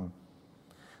 And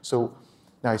so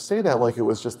now I say that like it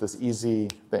was just this easy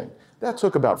thing. That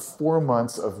took about 4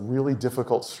 months of really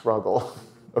difficult struggle,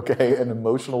 okay, and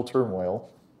emotional turmoil.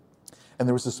 And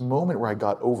there was this moment where I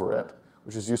got over it,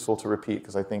 which is useful to repeat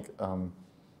because I think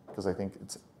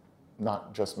it's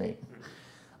not just me.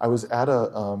 I was at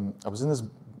I was in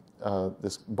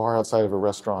this bar outside of a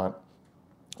restaurant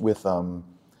with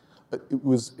it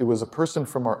was a person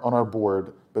from on our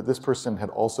board, but this person had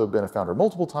also been a founder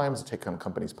multiple times, taken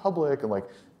companies public, and like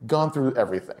gone through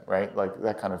everything, right? Like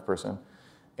that kind of person.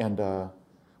 And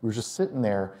we were just sitting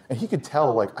there, and he could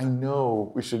tell, like, I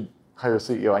know we should hire a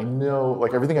CEO. I know,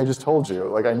 like, everything I just told you,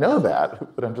 like, I know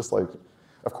that, but I'm just like,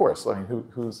 of course. I mean,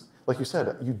 who's like you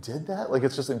said, you did that? Like,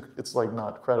 it's like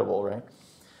not credible, right?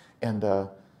 And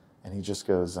he just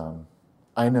goes,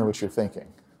 I know what you're thinking.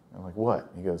 I'm like,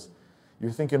 what? He goes,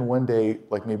 you're thinking one day,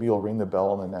 like maybe you'll ring the bell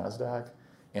on the NASDAQ,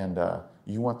 and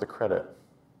you want the credit.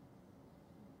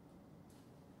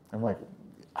 I'm like,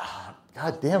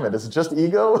 God damn it, is it just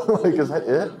ego? Like, is that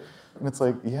it? And it's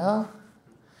like, yeah.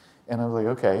 And I was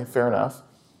like, okay, fair enough.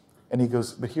 And he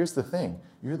goes, but here's the thing.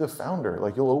 You're the founder.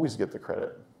 Like, you'll always get the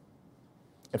credit.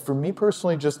 And for me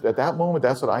personally, just at that moment,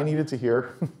 that's what I needed to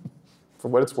hear, for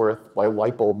what it's worth, my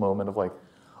light bulb moment of like,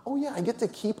 oh yeah, I get to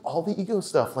keep all the ego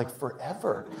stuff, like,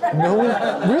 forever. No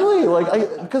one, really,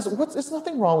 like, because there's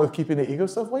nothing wrong with keeping the ego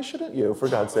stuff. Why shouldn't you, for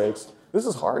God's sakes? This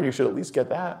is hard. You should at least get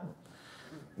that.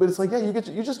 But it's like, yeah,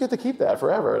 you just get to keep that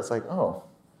forever. It's like, oh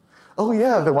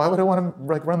yeah, then why would I want to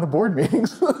like run the board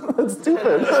meetings? That's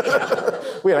stupid.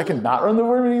 Wait, I can not run the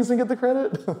board meetings and get the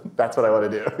credit? That's what I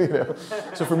want to do.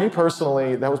 So for me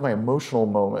personally, that was my emotional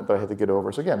moment that I had to get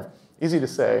over. So again, easy to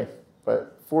say,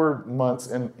 but 4 months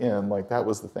in, like that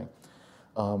was the thing.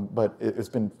 But it's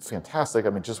been fantastic. I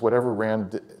mean, just whatever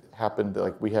happened,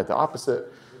 like we had the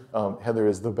opposite. Heather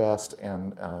is the best,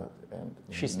 and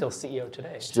she's still CEO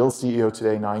today. Still CEO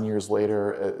today, 9 years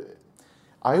later.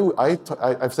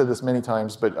 I've said this many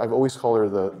times, but I've always called her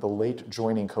the late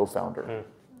joining co-founder,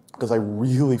 because I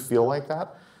really feel like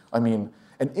that. I mean,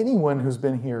 and anyone who's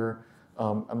been here,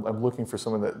 I'm looking for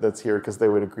someone that's here because they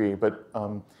would agree, but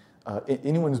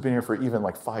anyone who's been here for even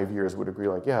like 5 years would agree,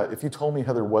 like, yeah, if you told me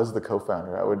Heather was the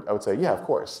co-founder, I would say, yeah, of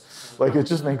course. Like, it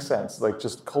just makes sense. Like,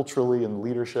 just culturally and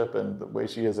leadership and the way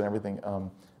she is and everything,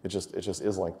 it just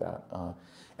is like that.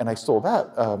 And I stole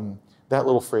that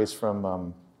little phrase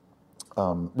from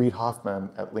Reid Hoffman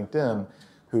at LinkedIn,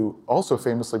 who also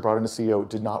famously brought in a CEO,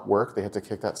 did not work. They had to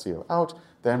kick that CEO out.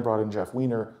 Then brought in Jeff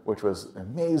Weiner, which was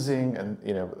amazing, and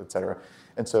et cetera.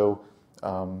 And so,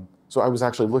 so I was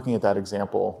actually looking at that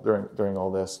example during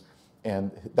all this,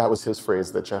 and that was his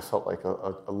phrase, that Jeff felt like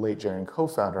a late generating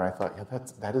co-founder. And I thought, yeah,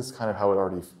 that is kind of how it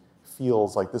already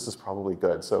feels like. This is probably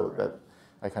good. So that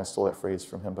I kind of stole that phrase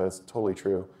from him, but it's totally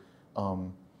true.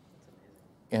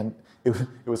 And it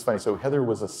was funny. So Heather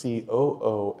was a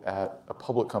COO at a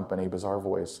public company, Bizarre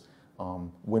Voice,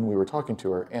 when we were talking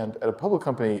to her. And at a public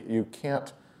company, you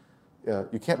can't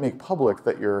make public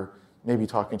that you're maybe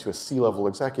talking to a C-level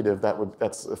executive.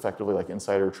 That's effectively like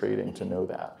insider trading to know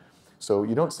that. So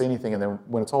you don't say anything, and then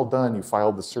when it's all done, you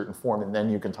file this certain form, and then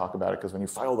you can talk about it, because when you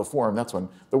file the form, that's when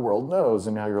the world knows,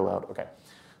 and now you're allowed. Okay.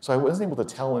 So I wasn't able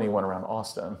to tell anyone around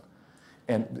Austin.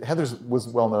 And Heather's was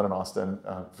well known in Austin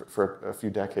for a few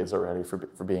decades already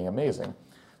for being amazing.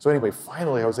 So anyway,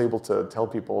 finally I was able to tell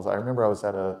people. I remember I was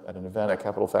at an event at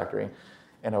Capital Factory,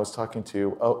 and I was talking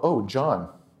to John.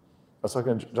 I was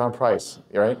talking to John Price,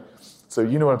 right? So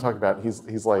you know what I'm talking about.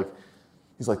 He's like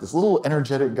this little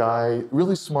energetic guy,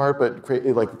 really smart, but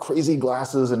like crazy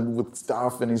glasses and with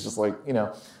stuff, and he's just like,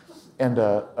 and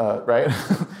right,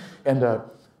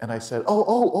 and I said,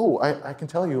 I can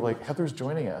tell you, like, Heather's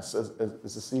joining us as the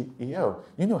CEO.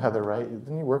 You know Heather, right?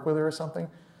 Didn't you work with her or something?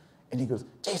 And he goes,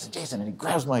 Jason, and he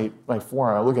grabs my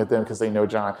forearm. I look at them because they know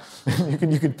John. you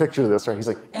can picture this, right? He's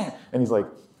like, and he's like,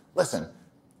 listen,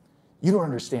 you don't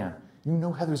understand. You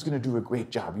know Heather's going to do a great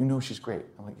job. You know she's great.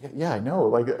 I'm like, yeah, I know.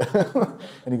 Like,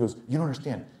 and he goes, you don't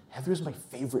understand. Heather's my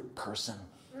favorite person.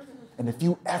 And if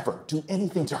you ever do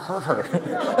anything to hurt her,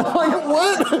 I'm like,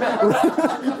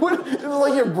 what? Is it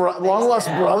like your long lost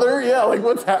brother? Yeah, like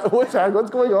what's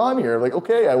going on here? Like,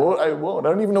 okay, I won't. I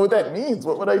don't even know what that means.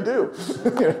 What would I do?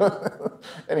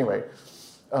 Anyway,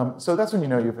 so that's when you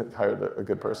know you've hired a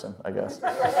good person, I guess.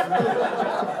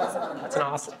 That's an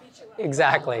awesome.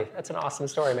 Exactly. That's an awesome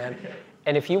story, man.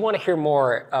 And if you want to hear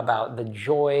more about the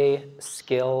joy,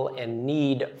 skill, and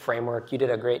need framework, you did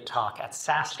a great talk at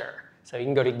SaaStr. So you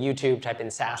can go to YouTube, type in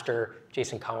SaaStr,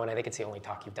 Jason Cohen. I think it's the only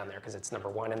talk you've done there because it's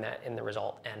 #1 in the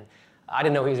result. And I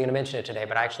didn't know he was going to mention it today,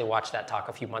 but I actually watched that talk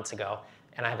a few months ago,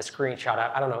 and I have a screenshot.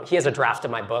 I don't know. He has a draft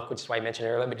of my book, which is why I mentioned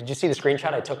it earlier. But did you see the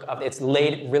screenshot I took of? It's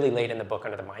really late in the book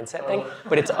under the mindset thing,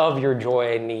 but it's of your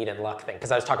joy, need, and luck thing.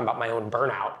 Because I was talking about my own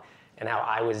burnout and how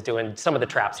I was doing some of the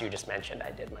traps you just mentioned.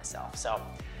 I did myself. So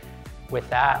with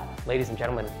that, ladies and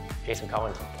gentlemen, Jason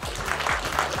Cohen.